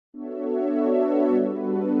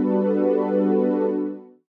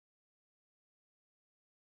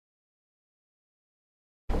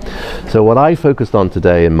So what I focused on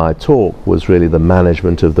today in my talk was really the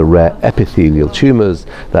management of the rare epithelial tumors.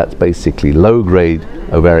 That's basically low-grade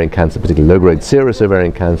ovarian cancer, particularly low-grade serous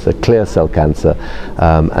ovarian cancer, clear cell cancer,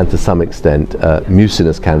 and to some extent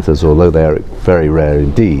mucinous cancers, although they are very rare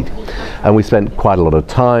indeed. And we spent quite a lot of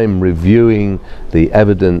time reviewing the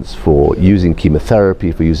evidence for using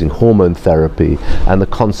chemotherapy, for using hormone therapy, and the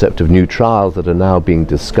concept of new trials that are now being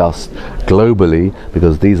discussed globally,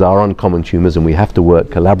 because these are uncommon tumors and we have to work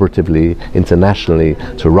collaboratively internationally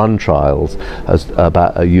to run trials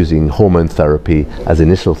about using hormone therapy as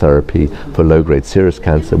initial therapy for low-grade serous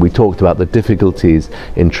cancer. We talked about the difficulties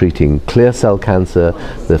in treating clear cell cancer,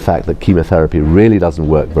 the fact that chemotherapy really doesn't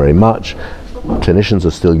work very much. Clinicians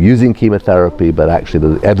are still using chemotherapy, but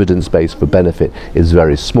actually the evidence base for benefit is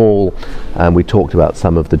very small. And we talked about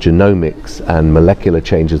some of the genomics and molecular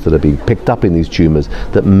changes that are being picked up in these tumors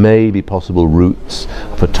that may be possible routes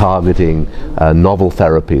for targeting novel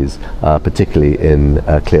therapies, particularly in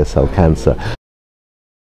clear cell cancer.